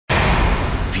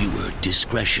Viewer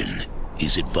discretion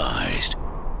is advised.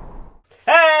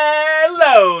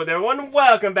 Hello there, everyone, and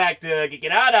welcome back to Geek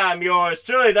It Out. I'm yours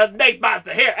truly, the Nate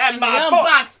Monster here, and the my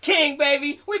Unbox King,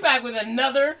 baby. We back with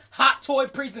another hot toy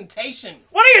presentation.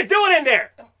 What are you doing in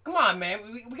there? Come on, man.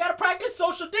 We gotta practice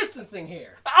social distancing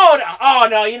here. Oh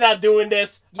no, you're not doing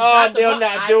this. You're not doing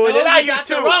it. You got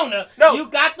the Rona. No, you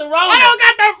got the Rona. I don't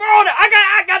got the Rona.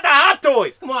 I got the hot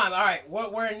toys. Come on, all right.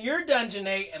 We're in your dungeon,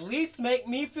 Nate. At least make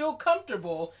me feel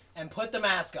comfortable and put the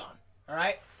mask on. All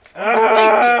right.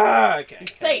 Okay. Be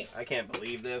safe. I can't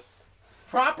believe this.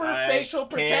 Proper facial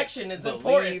protection is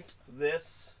important.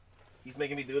 This. He's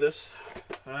making me do this.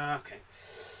 Okay.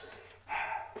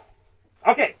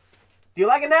 Okay. Do you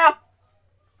like it now?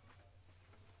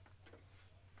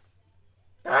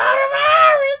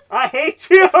 Coronavirus! I hate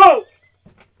you!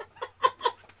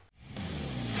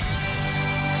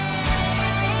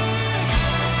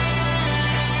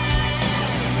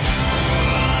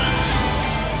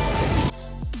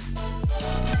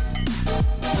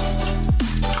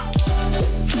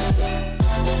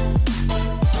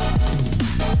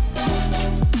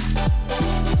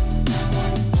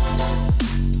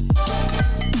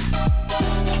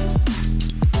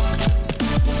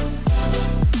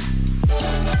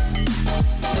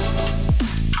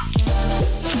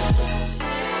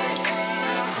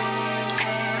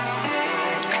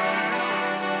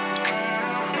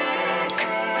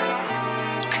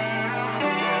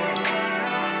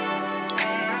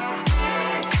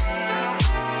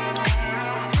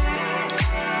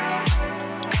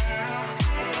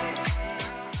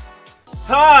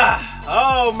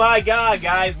 Oh my god,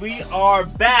 guys, we are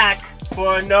back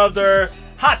for another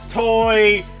hot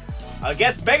toy, I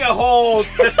guess, Mega Hole,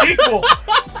 the sequel.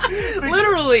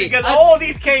 Literally. Because all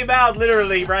these came out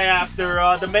literally right after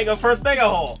the first Mega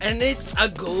Hole. And it's a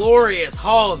glorious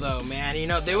haul, though, man. You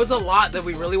know, there was a lot that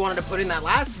we really wanted to put in that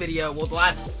last video, well, the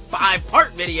last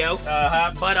 5-part video.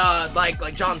 But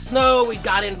like Jon Snow, we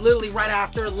got in literally right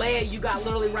after. Leia, you got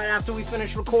literally right after we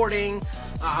finished recording.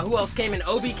 Who else came in?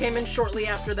 Obi came in shortly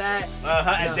after that.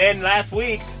 And then last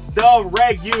week, the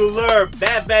regular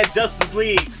Batman Justice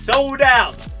League sold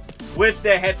out with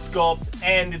the head sculpt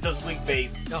and the Justice League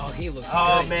base. Oh, he looks good.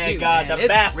 Oh man, too, God, man. the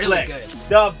Batfleck, really good.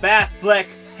 The Batfleck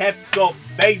head sculpt,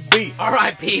 baby.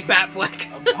 R.I.P.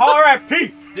 Batfleck.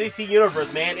 R.I.P. DC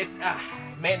Universe, man. It's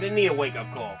man, they need a wake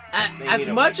up call. As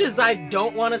much as I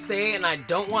don't want to say it, and I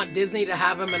don't want Disney to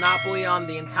have a monopoly on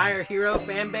the entire hero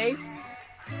fan base,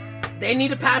 they need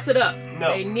to pass it up.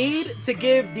 No. They need to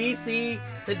give DC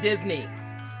to Disney.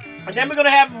 And then we're gonna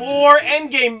have more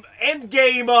endgame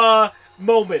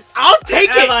moments. I'll take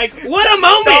it. Like, what a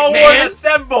moment, Star man! Wars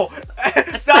Assemble.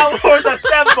 Star Wars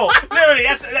Assemble. Literally,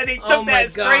 they took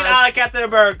that straight out of Captain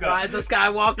America. Rise of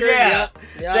Skywalker. Yeah.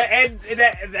 Yep.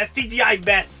 That CGI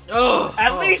mess. Oh.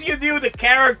 At least you knew the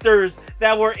characters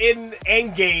that were in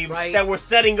Endgame that were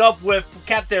setting up with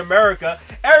Captain America.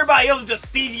 Everybody else was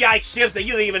just CGI ships that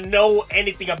you didn't even know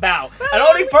anything about. And the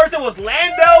only person was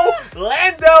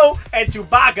Lando, and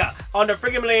Chewbacca on the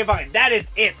freaking Millennium Falcon. That is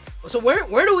it. So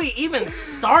where do we even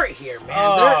start here,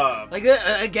 man?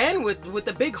 Again, with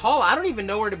the big haul, I don't even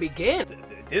know where to begin.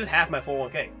 This is half my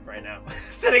 401k right now,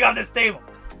 sitting on this table.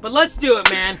 But let's do it,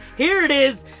 man. Here it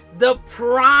is, the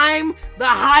prime, the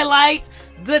highlight,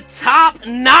 the top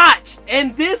notch.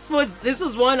 And this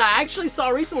was one I actually saw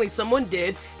recently. Someone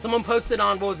posted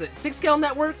on, what was it, 6Scale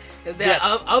Network,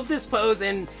 of this pose,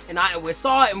 and we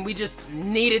saw it and we just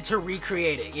needed to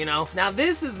recreate it, you know? Now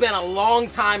this has been a long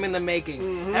time in the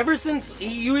making. Ever since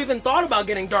you even thought about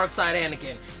getting Darkseid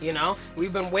Anakin, you know?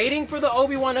 We've been waiting for the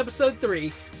Obi-Wan Episode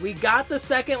 3. We got the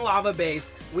second lava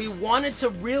base. We wanted to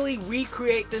really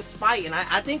recreate this fight, and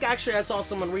I think actually I saw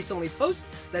someone recently post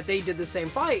that they did the same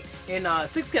fight in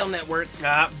 6Scale Network,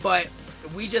 but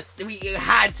we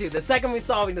had to. The second we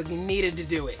saw it, we needed to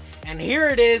do it. And here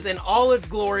it is in all its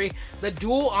glory, the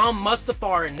duel on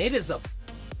Mustafar, and it is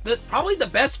probably the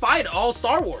best fight of all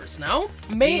Star Wars, no?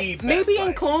 Maybe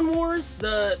in Clone Wars,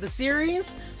 the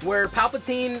series, where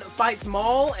Palpatine fights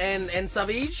Maul and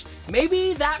Savage,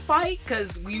 maybe that fight,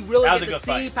 because we really get to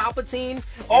see Palpatine.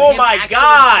 Oh my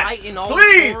God! Fight in all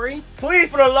the story. Please,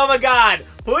 for the love of God,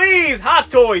 please, Hot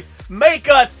Toys, make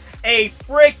us a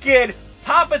freaking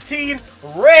Palpatine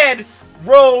red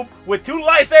robe with 2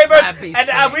 lightsabers,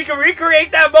 and we can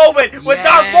recreate that moment with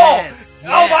Darth Maul. Yes.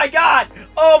 Oh my God!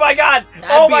 Oh my God!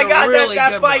 Oh my God! Really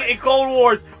that fight in Clone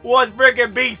Wars was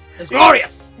freaking beast. It's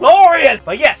glorious. Glorious.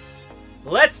 But yes,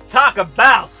 let's talk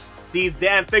about these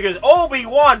damn figures.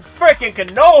 Obi-Wan freaking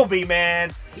Kenobi,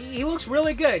 man. He looks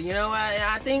really good. You know,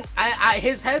 I think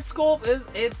his head sculpt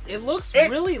it looks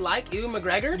really like Ewan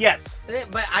McGregor. Yes.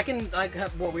 But I can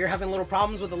we were having little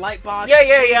problems with the light box. Yeah.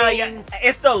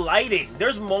 It's the lighting.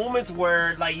 There's moments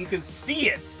where like you can see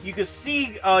it. You can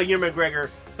see Ewan McGregor,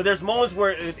 but there's moments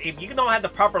where if you don't have the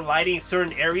proper lighting in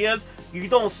certain areas, you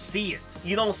don't see it.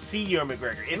 You don't see Ewan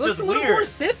McGregor. It's looks just a little weird. more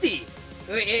Sithy.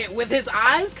 With his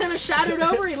eyes kind of shadowed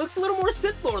over, he looks a little more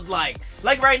Sith Lord-like.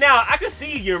 Like right now, I can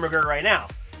see Ewan McGregor right now.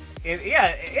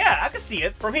 Yeah, I can see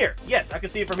it from here. Yes, I can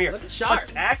see it from here. Look at sharp.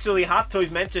 But actually, Hot Toys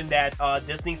mentioned that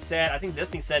Disney said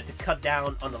to cut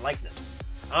down on the likeness.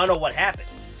 I don't know what happened.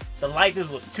 The likeness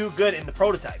was too good in the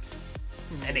prototypes,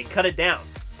 and they cut it down.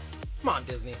 Come on,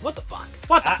 Disney. What the fuck?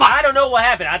 What the fuck? I don't know what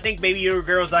happened. I think maybe your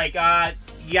girl's like,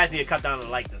 you guys need to cut down on the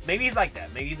likeness. Maybe he's like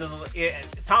that. Maybe he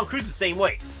doesn't. Tom Cruise is the same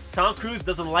way. Tom Cruise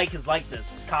doesn't like his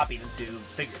likeness copied into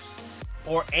figures.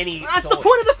 Or any. That's the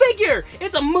point of the figure.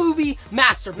 It's a movie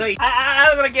masterpiece.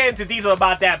 I'm gonna get into detail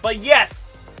about that, but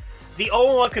yes, the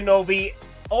Obi-Wan Kenobi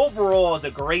overall is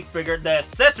a great figure. The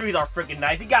accessories are freaking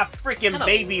nice. He got freaking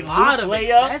baby Luke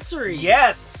Leia. Accessories.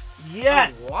 Yes.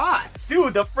 A lot.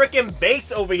 Dude, the freaking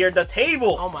base over here, the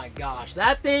table. Oh my gosh,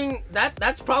 that thing.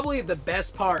 That's probably the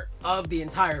best part of the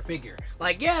entire figure.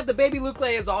 Like, yeah, the baby Luke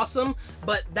Leia is awesome,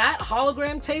 but that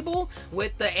hologram table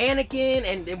with the Anakin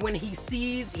and when he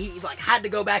like had to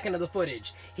go back into the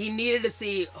footage. He needed to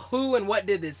see who and what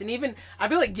did this. And even, I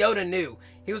feel like Yoda knew.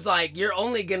 He was like, you're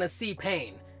only gonna see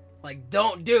pain. Like,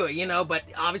 don't do it, you know? But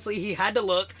obviously he had to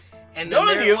look, and then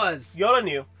there it was. Yoda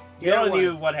knew. Yoda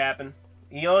knew what happened.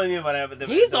 Yoda knew what happened.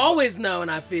 He's always known,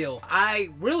 I feel. I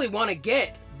really want to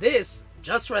get this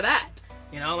just for that.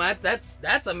 You know,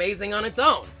 that's amazing on its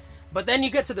own. But then you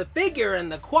get to the figure,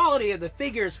 and the quality of the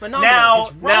figure is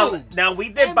phenomenal. Now we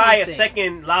did buy a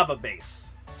second lava base,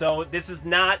 so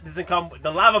doesn't come.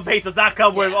 The lava base does not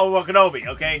come with Obi-Wan Kenobi.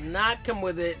 Okay, not come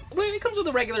with it. Well, it comes with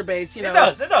a regular base. You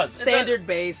know, it does. Standard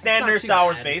base. Standard Star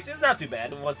Wars base. It's not too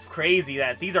bad. What's crazy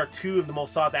that these are two of the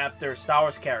most sought after Star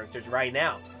Wars characters right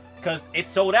now, because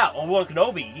it's sold out. Obi-Wan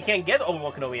Kenobi, you can't get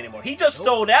Obi-Wan Kenobi anymore. He just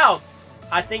sold out.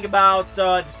 I think about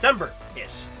December-ish.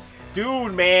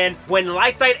 Dude, man, when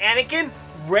Lightside Anakin,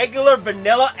 regular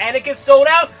vanilla Anakin sold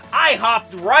out, I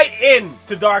hopped right in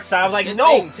to Darkseid. I was like,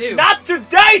 no, not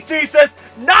today, Jesus!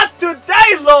 Not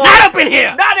today, Lord! Not up in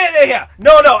here! Not in here!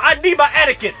 No, I need my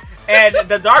Anakin! And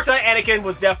the Darkseid Anakin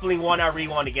was definitely one I really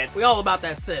want to get. We all about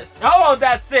that Sith. All about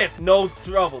that Sith. No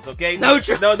troubles, okay? No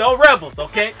troubles. No rebels,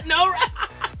 okay? No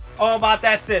all about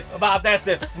that Sith. About that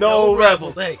Sith. No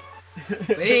rebels. Hey.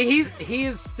 But he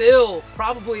is still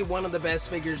probably one of the best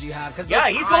figures you have. Yeah,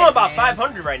 he's going about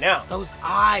 500 right now. Those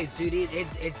eyes, dude,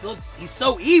 it looks, he's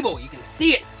so evil. You can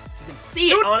see it. You can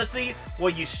see it. Honestly,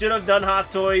 what you should have done,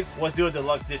 Hot Toys, was do a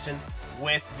deluxe edition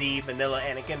with the vanilla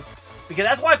Anakin, because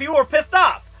that's why people were pissed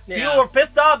off. Yeah. People were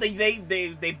pissed off.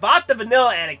 They bought the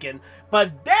vanilla Anakin,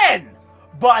 but then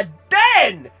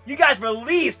you guys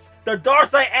released the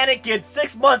Darkseid Anakin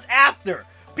 6 months after.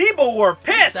 People were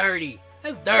pissed. That's dirty.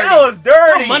 That's dirty. That was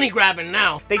dirty. I'm money grabbing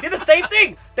now. They did the same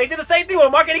thing. They did the same thing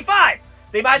with Mark 85.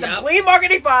 They bought the clean Mark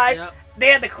 85. Yep. They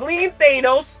had the clean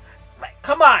Thanos. Like,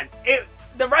 come on.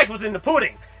 The rice was in the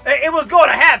pudding. It was going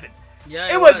to happen.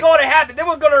 Yeah, it was going to happen. They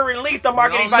were going to release the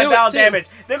Mark 85 battle damage.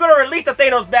 They're going to release the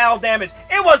Thanos battle damage.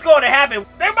 It was going to happen.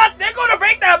 They're going to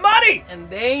make that money. And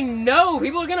they know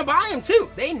people are going to buy them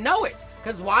too. They know it.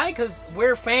 Because why? Because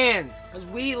we're fans. Because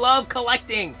we love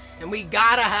collecting. And we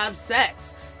got to have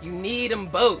sets. You need them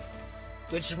both,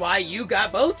 which is why you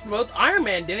got both Iron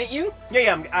Man, didn't you?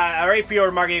 Yeah. I already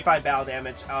pre-ordered Mark 85 battle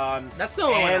damage. That's the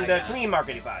only one and the clean Mark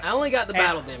 85. I only got the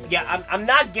battle damage. Yeah, I'm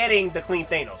not getting the clean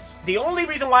Thanos. The only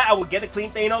reason why I would get the clean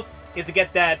Thanos is to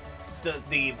get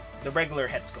the regular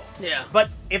head sculpt. Yeah. But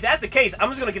if that's the case, I'm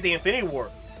just gonna get the Infinity War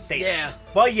Thanos. Yeah.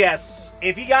 But yes,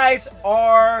 if you guys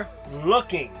are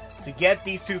looking to get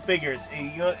these two figures,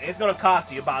 it's gonna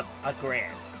cost you about $1,000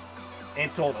 in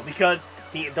total, because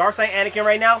the Darkseid Anakin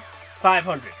right now,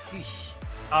 500.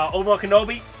 Obi-Wan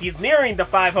Kenobi, he's nearing the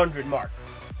 500 mark.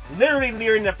 Literally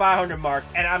nearing the 500 mark.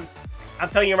 And I'm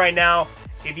telling you right now,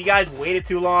 if you guys waited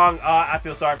too long, I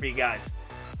feel sorry for you guys.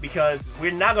 Because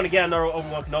we're not going to get another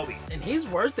Obi-Wan Kenobi. And he's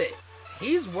worth it.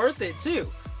 He's worth it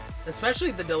too.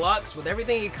 Especially the deluxe with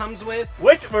everything he comes with.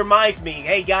 Which reminds me,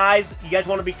 hey guys, you guys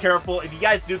want to be careful. If you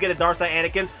guys do get a Darkseid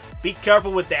Anakin, be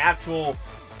careful with the actual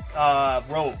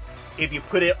robe. If you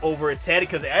put it over its head,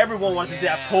 because everyone wants to do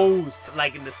that pose,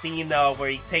 like in the scene where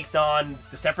he takes on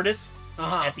the Separatists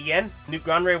at the end, Newt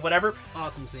Gunray, whatever.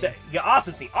 Awesome scene.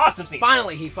 Awesome scene. Awesome scene.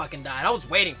 Finally, he fucking died. I was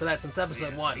waiting for that since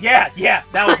episode 1. Yeah,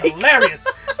 that was hilarious.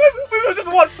 We were just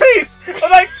one piece. I was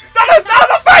like, not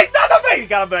the face, not the face.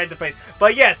 got him behind the face.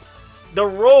 But yes, the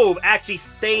robe actually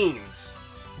stains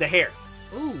the hair.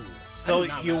 Ooh. So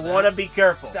you want to be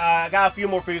careful. I got a few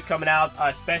more figures coming out,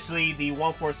 especially the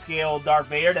 1/4 scale Darth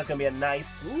Vader. That's gonna be a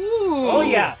nice. Ooh. Oh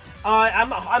yeah.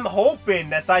 I'm hoping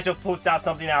that Sideshow puts out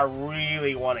something that I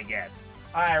really want to get.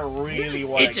 I really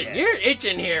want to get. You're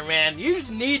itching here, man. You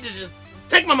need to just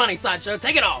take my money, Sideshow.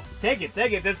 Take it all. Take it.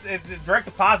 It's direct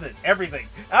deposit, everything.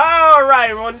 All right,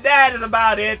 everyone. That is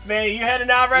about it, man. You heading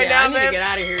out right now, man? I need to get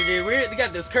out of here, dude. We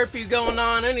got this curfew going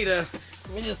on. Let me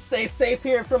just stay safe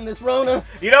here from this Rona.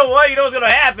 You know what? You know what's gonna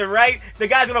happen, right? The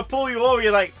guy's gonna pull you over.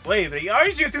 You're like, wait a minute,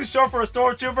 aren't you too short for a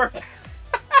stormtrooper?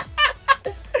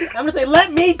 I'm gonna say,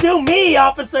 let me do me,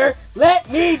 officer. Let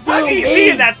me do me. How can you see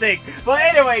in that thing? But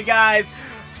anyway, guys,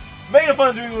 made it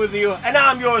fun to be with you, and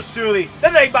I'm yours truly, the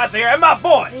Nightbots here, and my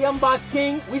boy, the Unbox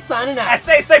King. We signing out. And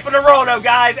stay safe from the Rona,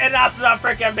 guys, and hasta la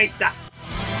freaking vista.